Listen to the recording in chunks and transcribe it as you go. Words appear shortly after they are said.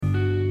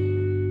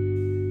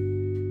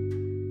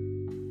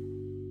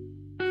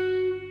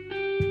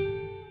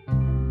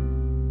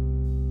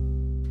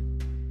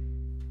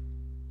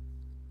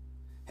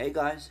Hey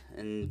guys,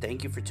 and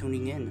thank you for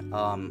tuning in.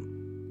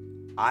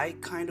 I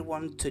kind of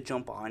wanted to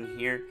jump on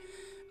here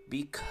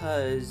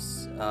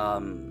because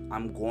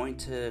I'm going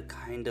to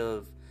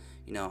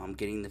I'm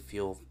getting the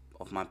feel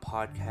of my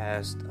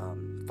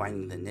podcast,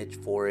 finding the niche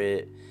for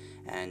it,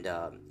 and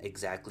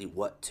exactly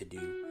what to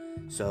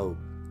do. So,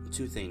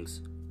 two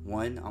things.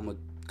 One, I'm going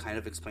to kind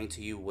of explain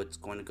to you what's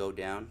going to go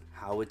down,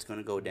 how it's going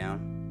to go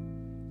down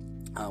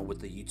with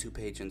the YouTube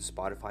page and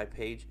Spotify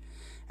page.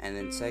 And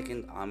then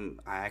second,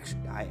 I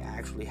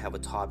actually have a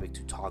topic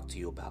to talk to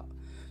you about.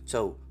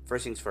 So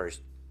first things first,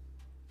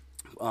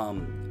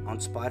 on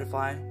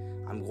Spotify,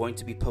 I'm going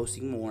to be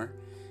posting more.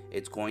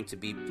 It's going to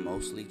be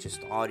mostly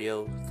just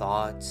audio,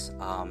 thoughts,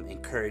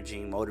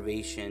 encouraging,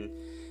 motivation,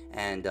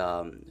 and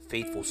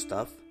faithful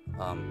stuff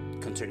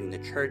concerning the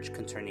church,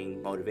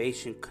 concerning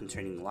motivation,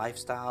 concerning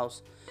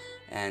lifestyles,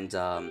 and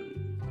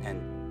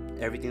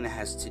everything that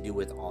has to do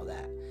with all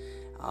that.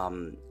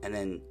 And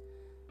then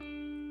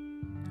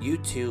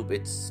YouTube,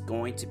 it's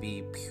going to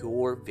be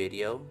pure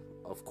video,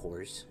 of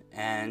course,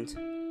 and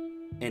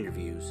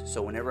interviews.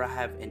 So whenever I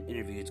have an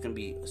interview, it's going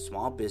to be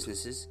small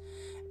businesses,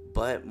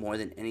 but more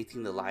than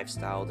anything, the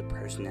lifestyle, the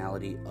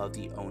personality of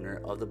the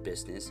owner of the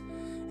business,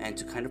 and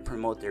to kind of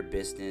promote their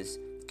business,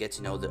 get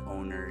to know the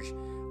owners,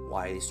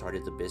 why they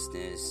started the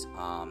business,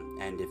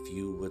 and if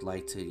you would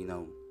like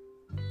to,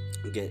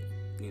 get,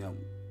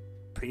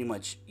 pretty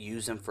much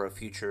use them for a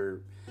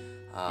future,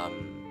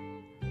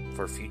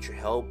 for future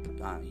help.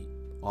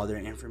 All their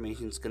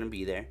information is going to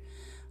be there.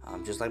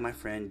 Just like my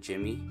friend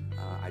Jimmy,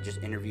 I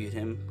just interviewed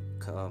him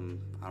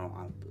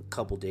a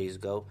couple days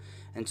ago,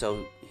 and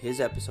so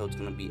his episode's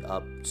going to be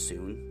up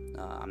soon.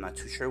 I'm not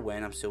too sure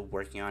when. I'm still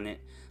working on it.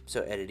 I'm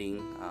still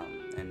editing,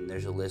 and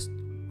there's a list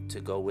to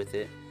go with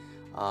it.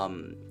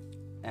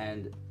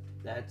 And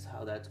that's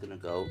how that's going to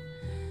go.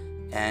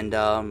 And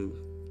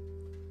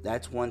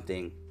that's one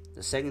thing.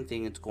 The second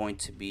thing, it's going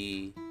to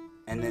be,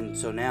 and then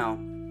so now,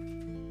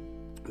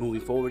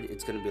 moving forward,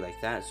 it's going to be like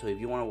that. So if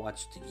you want to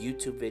watch the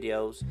YouTube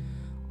videos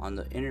on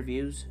the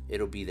interviews,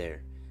 it'll be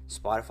there.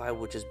 Spotify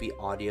will just be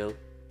audio,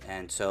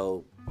 and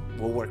so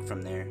we'll work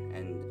from there,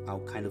 and I'll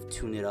kind of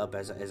tune it up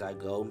as I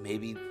go.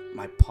 Maybe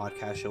my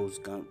podcast show it's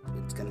going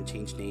to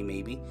change name,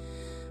 maybe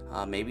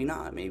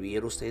not, maybe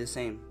it'll stay the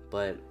same,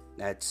 but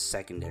that's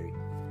secondary.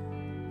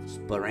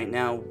 But right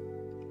now,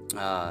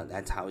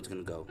 that's how it's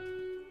going to go.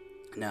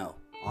 Now,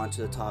 on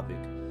to the topic.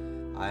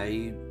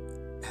 I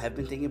have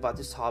been thinking about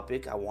this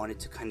topic. I wanted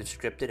to kind of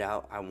script it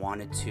out. I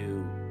wanted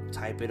to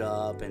type it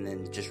up and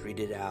then just read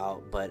it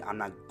out, but I'm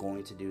not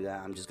going to do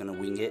that. I'm just going to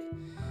wing it.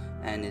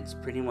 And it's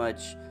pretty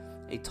much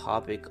a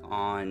topic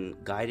on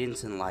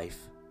guidance in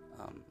life.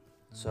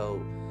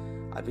 So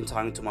I've been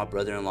talking to my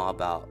brother-in-law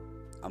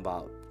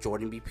about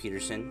Jordan B.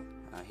 Peterson.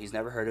 He's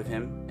never heard of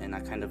him, and I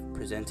kind of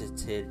presented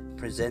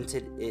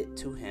it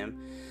to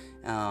him.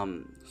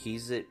 I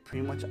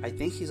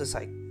think he's a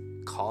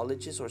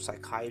psychologist or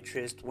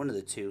psychiatrist, one of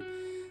the two.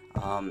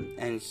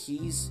 And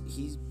he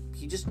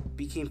just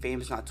became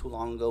famous not too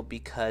long ago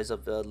because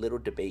of the little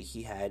debate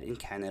he had in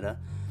Canada.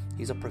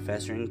 He's a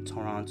professor in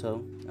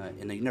Toronto,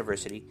 in the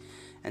university,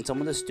 and some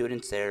of the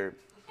students there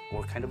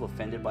were kind of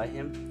offended by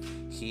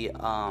him. He,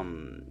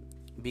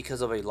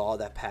 because of a law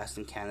that passed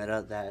in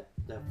Canada that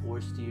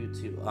forced you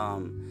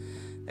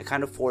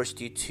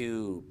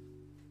to,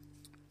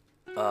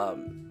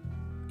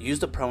 use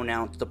the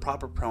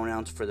proper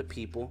pronouns for the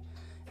people.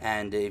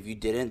 And if you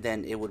didn't,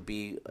 then it would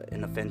be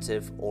an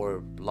offensive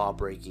or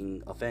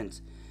law-breaking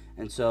offense.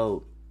 And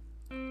so,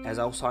 as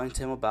I was talking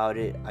to him about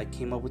it, I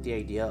came up with the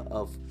idea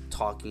of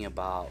talking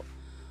about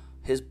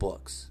his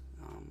books.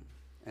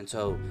 And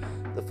so,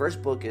 the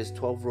first book is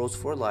 12 Rules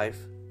for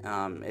Life.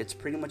 It's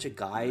pretty much a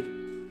guide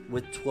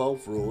with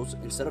 12 rules.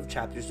 Instead of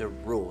chapters, they're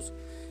rules.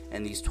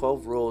 And these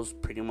 12 rules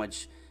pretty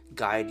much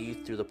guide you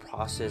through the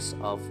process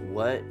of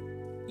what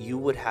you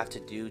would have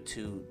to do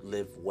to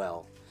live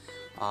well.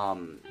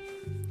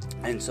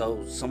 And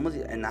so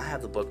and I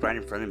have the book right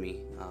in front of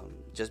me,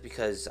 just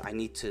because I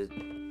need to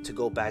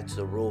go back to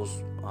the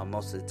rules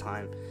most of the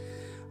time.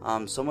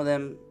 Some of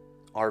them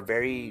are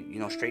very,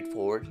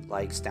 straightforward,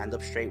 like stand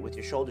up straight with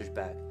your shoulders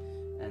back.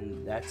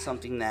 And that's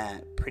something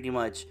that pretty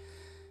much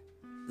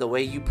the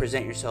way you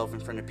present yourself in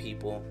front of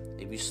people,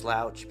 if you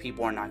slouch,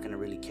 people are not going to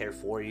really care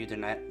for you. They're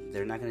not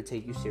going to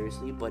take you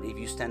seriously. But if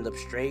you stand up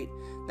straight,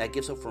 that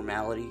gives a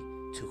formality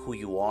to who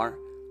you are.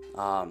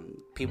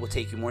 People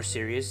take you more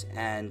serious,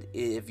 and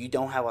if you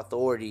don't have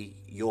authority,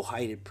 you'll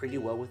hide it pretty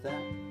well with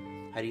that.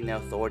 Hiding the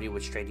authority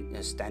with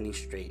standing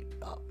straight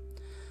up.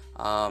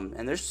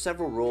 And there's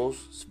several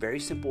rules, very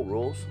simple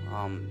rules.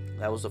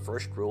 That was the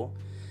first rule.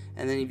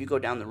 And then if you go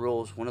down the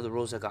rules, one of the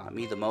rules that got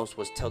me the most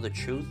was tell the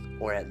truth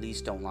or at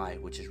least don't lie,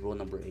 which is rule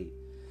number 8,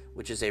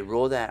 which is a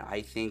rule that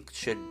I think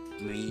should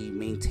be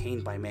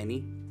maintained by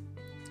many.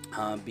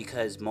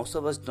 Because most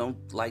of us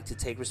don't like to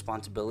take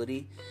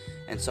responsibility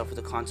and suffer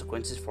the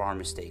consequences for our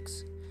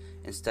mistakes.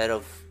 Instead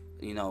of,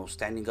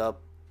 standing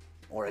up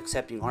or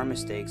accepting our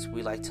mistakes,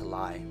 we like to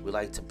lie. We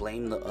like to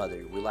blame the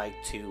other. We like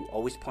to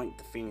always point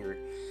the finger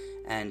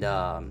and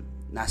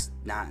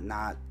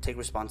not take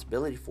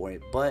responsibility for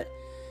it. But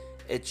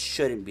it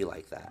shouldn't be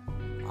like that.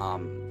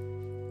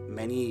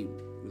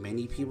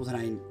 Many people that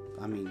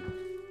I mean,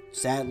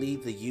 sadly,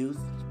 the youth,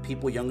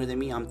 people younger than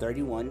me, I'm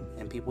 31,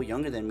 and people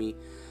younger than me,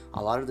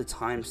 a lot of the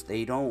times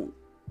they don't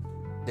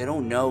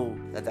know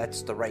that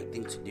that's the right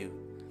thing to do.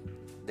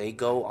 They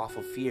go off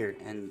of fear,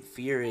 and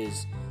fear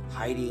is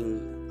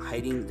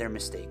hiding their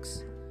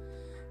mistakes.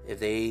 If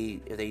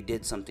they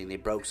did something, they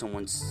broke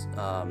someone's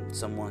I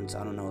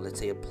don't know, let's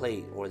say a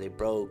plate, or they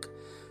broke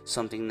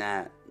something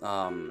that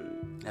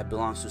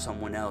belongs to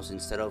someone else,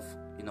 instead of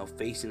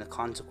facing the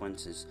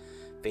consequences,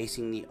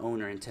 facing the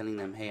owner and telling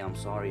them, hey, I'm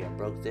sorry, I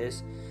broke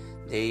this,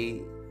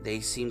 they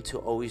seem to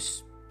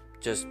always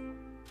just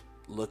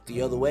look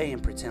the other way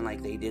and pretend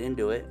like they didn't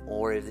do it.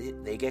 Or if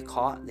they get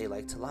caught, they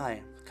like to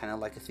lie, kind of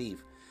like a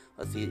thief.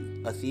 A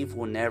thief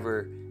will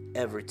never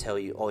ever tell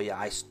you, oh yeah,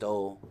 I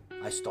stole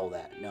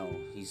that. No,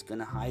 he's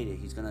gonna hide it.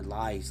 He's gonna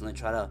lie. He's gonna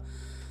try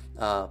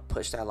to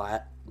push that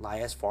lie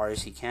as far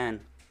as he can.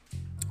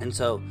 And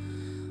so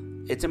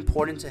it's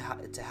important to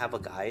have a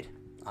guide.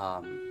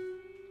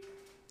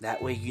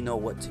 That way you know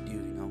what to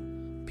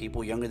do.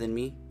 People younger than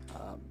me,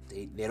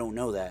 they don't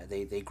know that.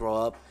 They grow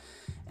up,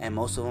 and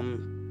most of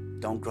them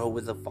don't grow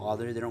with a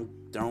father. They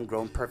don't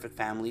grow in perfect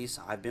families.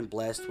 I've been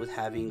blessed with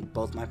having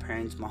both my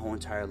parents my whole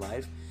entire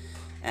life,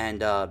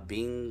 and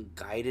being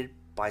guided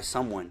by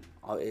someone.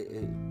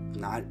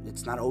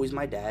 It's not always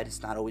my dad.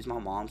 It's not always my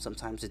mom.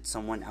 Sometimes it's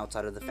someone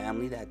outside of the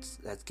family that's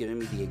giving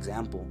me the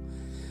example,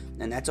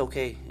 and that's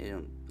okay.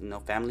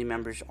 Family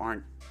members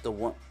aren't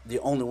the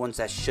only ones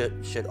that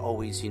should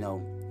always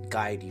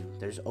guide you.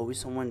 There's always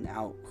someone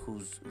out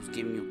who's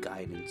giving you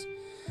guidance.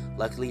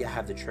 Luckily, I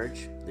have the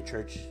church. The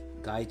church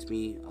guides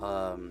me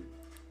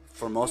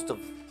for most of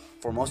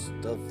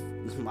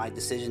my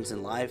decisions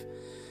in life.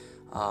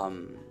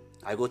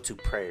 I go to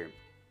prayer,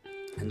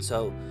 and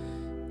so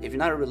if you're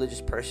not a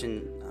religious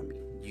person,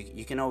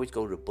 you can always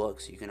go to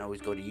books. You can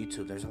always go to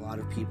YouTube. There's a lot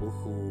of people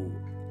who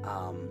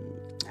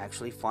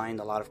actually find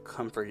a lot of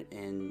comfort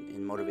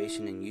in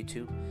motivation in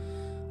YouTube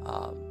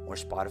or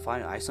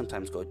Spotify. I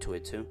sometimes go to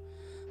it too.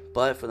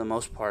 But for the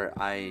most part,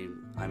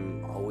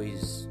 I'm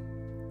always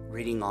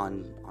reading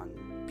on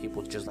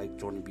people just like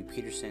Jordan B.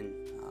 Peterson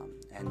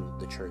and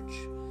the church.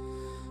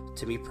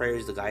 To me, prayer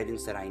is the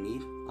guidance that I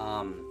need.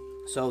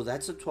 So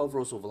that's the 12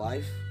 Rules of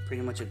Life,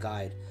 pretty much a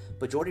guide.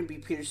 But Jordan B.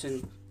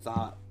 Peterson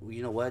thought,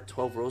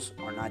 12 rules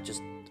are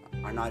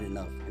not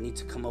enough. I need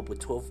to come up with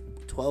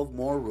 12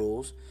 more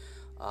rules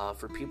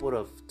for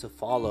people to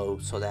follow,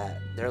 so that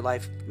their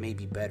life may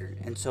be better.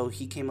 And so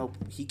he came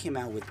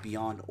out with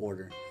Beyond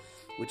Order,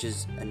 which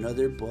is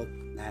another book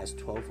that has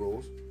 12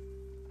 rules.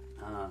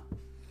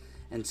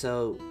 And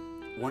so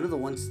one of the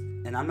ones,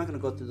 and I'm not going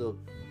to go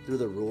through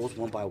the rules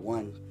one by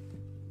one,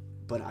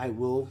 but I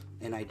will,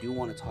 and I do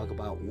want to talk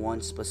about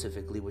one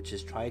specifically, which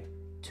is try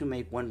to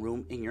make one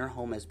room in your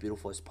home as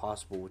beautiful as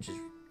possible, which is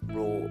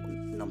rule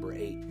number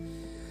 8,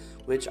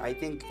 which I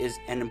think is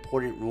an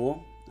important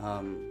rule.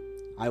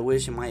 I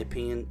wish, in my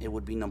opinion, it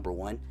would be number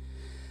 1,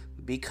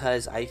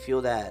 because I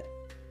feel that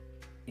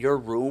your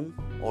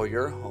room or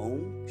your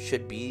home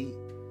should be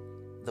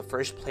the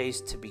first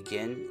place to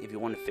begin if you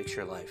want to fix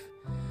your life.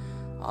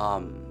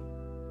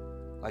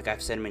 Like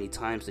I've said many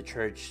times, the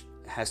church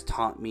has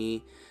taught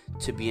me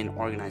to be an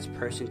organized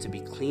person, to be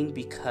clean,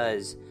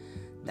 because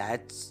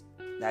that's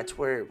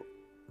where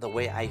the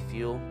way I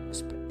feel,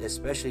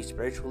 especially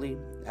spiritually,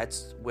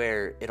 that's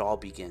where it all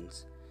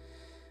begins.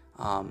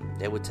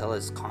 They would tell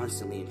us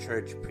constantly in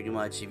church, pretty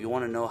much, if you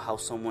want to know how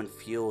someone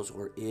feels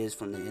or is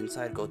from the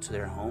inside, go to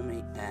their home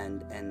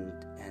and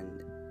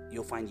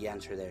you'll find the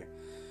answer there.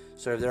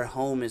 So if their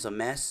home is a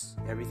mess,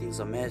 everything's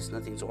a mess,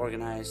 nothing's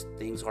organized,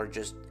 things are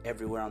just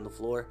everywhere on the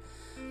floor,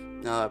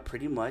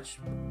 pretty much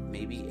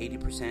maybe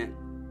 80%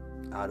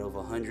 out of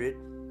 100,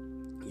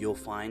 you'll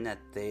find that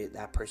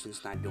that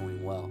person's not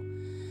doing well.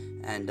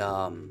 And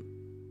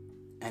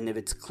if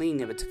it's clean,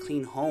 if it's a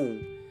clean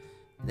home,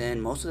 then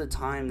most of the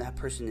time that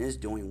person is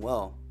doing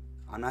well.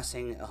 I'm not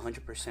saying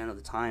 100% of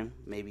the time,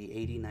 maybe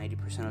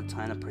 80-90% of the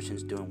time a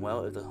person's doing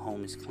well if the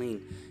home is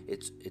clean,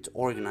 it's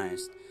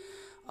organized.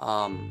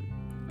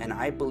 And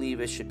I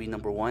believe it should be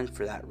number 1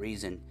 for that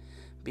reason.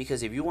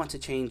 Because if you want to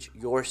change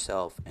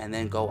yourself and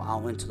then go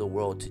out into the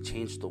world to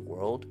change the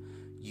world,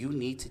 you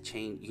need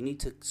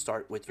to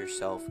start with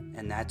yourself,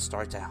 and that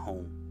starts at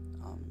home.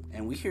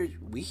 And we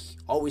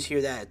always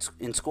hear that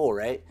in school,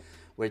 right?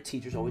 Where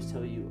teachers always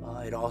tell you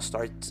it all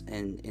starts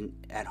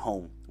at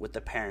home, with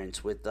the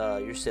parents, with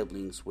your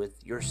siblings,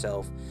 with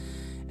yourself.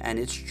 And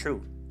it's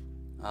true.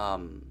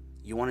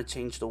 You want to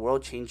change the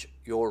world, change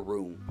your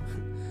room.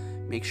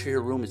 Make sure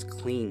your room is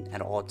clean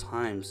at all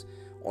times.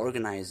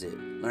 Organize it.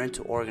 Learn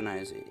to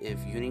organize it.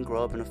 If you didn't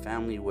grow up in a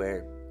family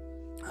where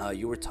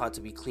you were taught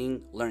to be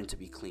clean, learn to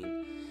be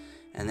clean.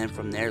 And then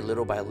from there,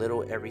 little by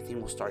little,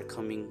 everything will start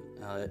coming,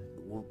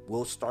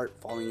 will start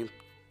falling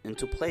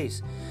into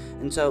place.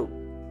 And so,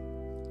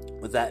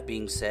 with that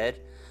being said,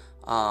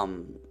 I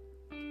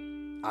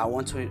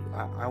want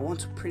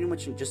to pretty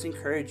much just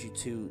encourage you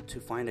to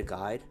find a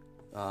guide.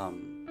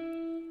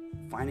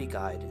 find a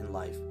guide in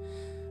life,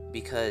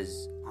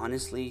 because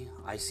honestly,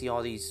 I see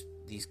all these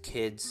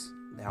kids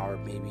that are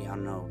maybe, I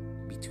don't know,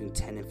 between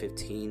 10 and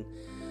 15.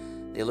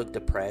 They look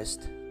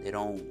depressed. They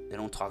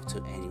don't talk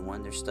to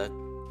anyone. They're stuck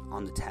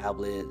on the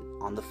tablet,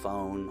 on the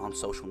phone, on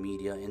social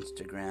media,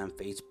 Instagram,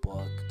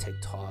 Facebook,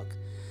 TikTok.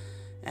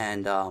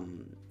 And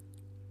I'm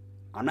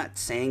not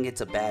saying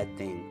it's a bad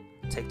thing.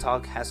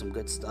 TikTok has some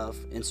good stuff.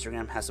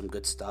 Instagram has some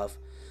good stuff.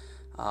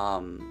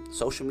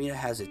 Social media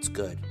has its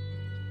good.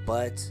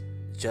 But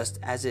just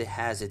as it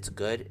has its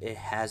good, it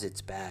has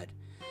its bad.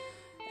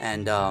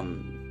 And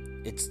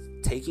it's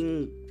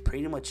taking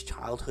pretty much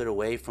childhood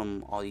away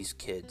from all these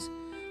kids.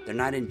 They're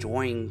not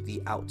enjoying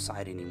the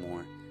outside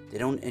anymore. They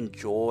don't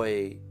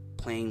enjoy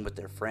playing with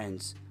their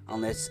friends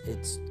unless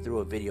it's through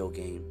a video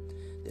game.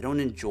 They don't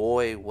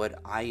enjoy what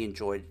I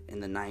enjoyed in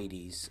the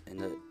 90s, in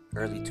the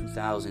early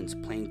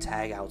 2000s, playing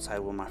tag outside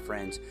with my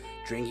friends,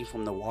 drinking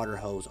from the water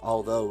hose.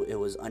 Although it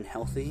was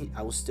unhealthy,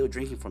 I was still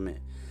drinking from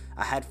it.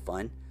 I had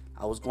fun.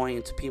 I was going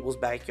into people's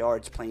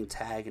backyards playing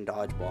tag and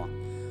dodgeball.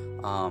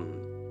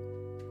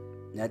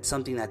 That's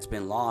something that's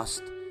been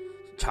lost.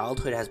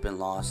 Childhood has been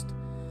lost.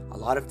 A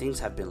lot of things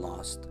have been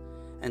lost.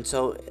 And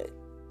so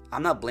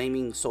I'm not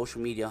blaming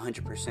social media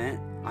 100%.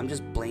 I'm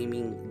just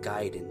blaming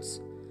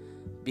guidance.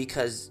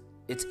 Because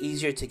it's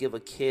easier to give a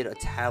kid a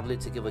tablet,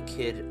 to give a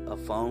kid a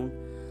phone.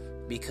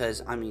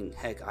 Because, I mean,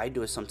 heck, I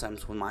do it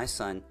sometimes with my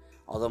son.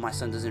 Although my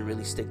son doesn't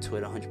really stick to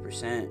it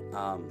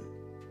 100%.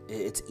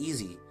 It's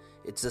easy.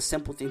 It's a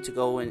simple thing to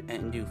go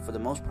and do. For the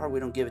most part, we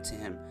don't give it to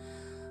him.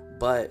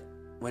 But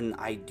when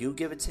I do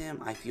give it to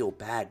him, I feel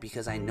bad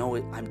because I know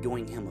I'm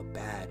doing him a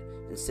bad.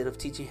 Instead of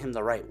teaching him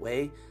the right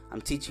way,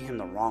 I'm teaching him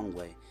the wrong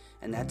way.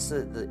 And that's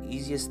the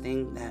easiest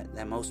thing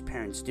that most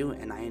parents do.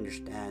 And I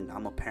understand.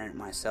 I'm a parent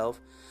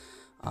myself.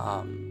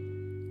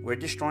 We're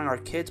destroying our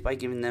kids by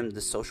giving them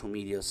the social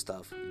media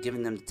stuff,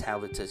 giving them the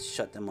tablet to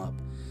shut them up.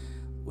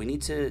 We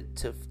need to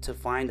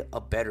find a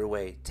better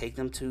way. Take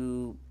them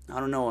to, I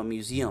don't know, a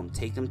museum.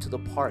 Take them to the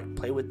park.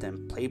 Play with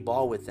them. Play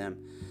ball with them.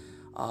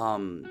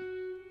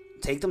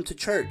 Take them to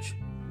church.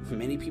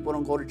 Many people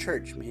don't go to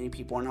church. Many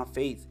people are not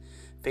faith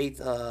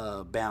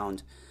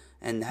bound,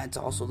 and that's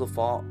also the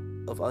fault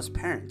of us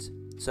parents.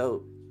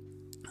 So,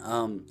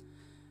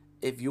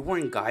 if you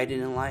weren't guided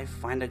in life,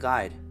 find a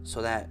guide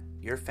so that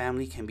your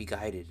family can be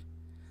guided.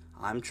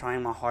 I'm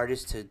trying my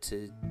hardest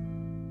to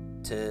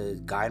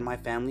guide my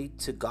family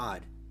to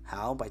God.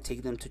 How? By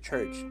taking them to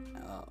church.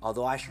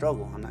 Although I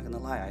struggle, I'm not gonna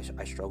lie,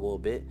 I struggle a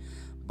bit,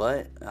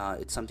 but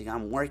it's something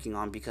I'm working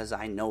on because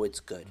I know it's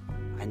good.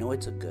 I know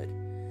it's good.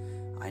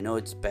 I know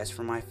it's best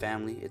for my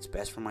family. It's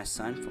best for my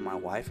son, for my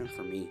wife, and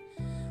for me.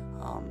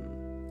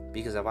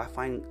 Because if I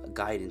find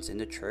guidance in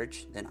the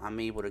church, then I'm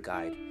able to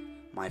guide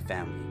my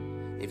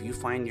family. If you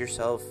find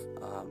yourself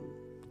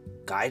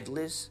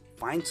guideless,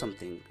 find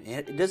something.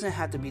 It doesn't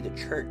have to be the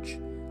church.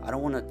 I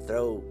don't want to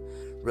throw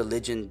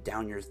religion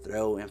down your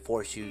throat and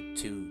force you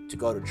to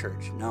go to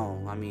church.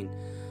 No, I mean,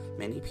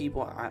 many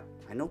people,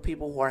 I know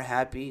people who are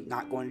happy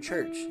not going to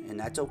church, and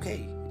that's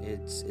okay.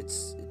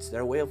 It's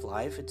their way of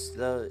life. It's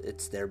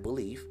their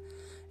belief,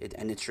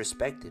 and it's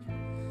respected.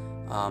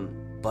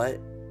 But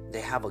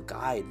they have a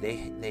guide.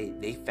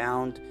 They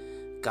found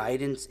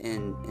guidance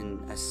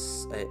in a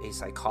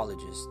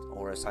psychologist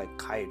or a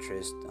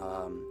psychiatrist,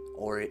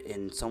 or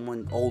in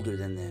someone older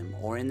than them,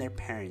 or in their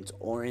parents,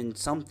 or in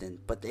something.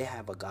 But they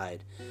have a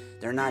guide.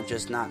 They're not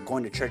just not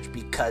going to church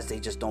because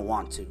they just don't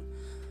want to.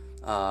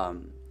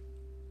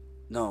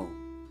 No.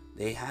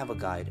 They have a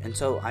guide. And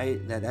so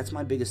that's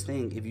my biggest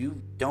thing. If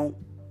you don't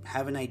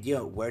have an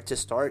idea where to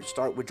start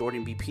with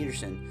Jordan B.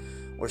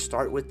 Peterson, or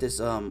start with this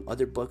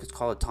other book. It's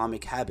called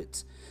Atomic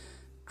Habits.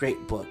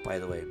 Great book, by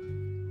the way.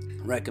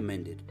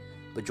 Recommended.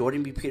 But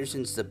Jordan B.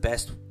 Peterson's the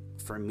best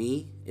for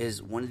me,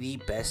 is one of the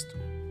best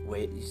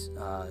ways,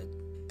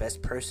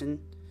 best person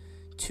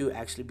to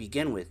actually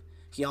begin with.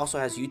 He also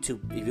has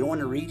YouTube. If you don't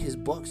want to read his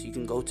books, you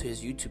can go to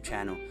his YouTube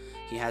channel.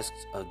 He has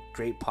a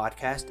great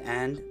podcast,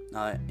 and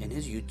in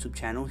his YouTube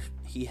channel,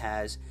 he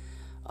has,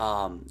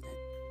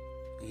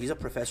 he's a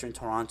professor in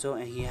Toronto,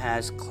 and he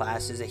has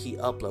classes that he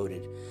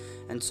uploaded.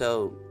 And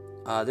so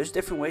there's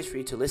different ways for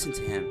you to listen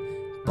to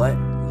him, but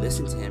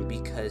listen to him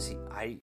because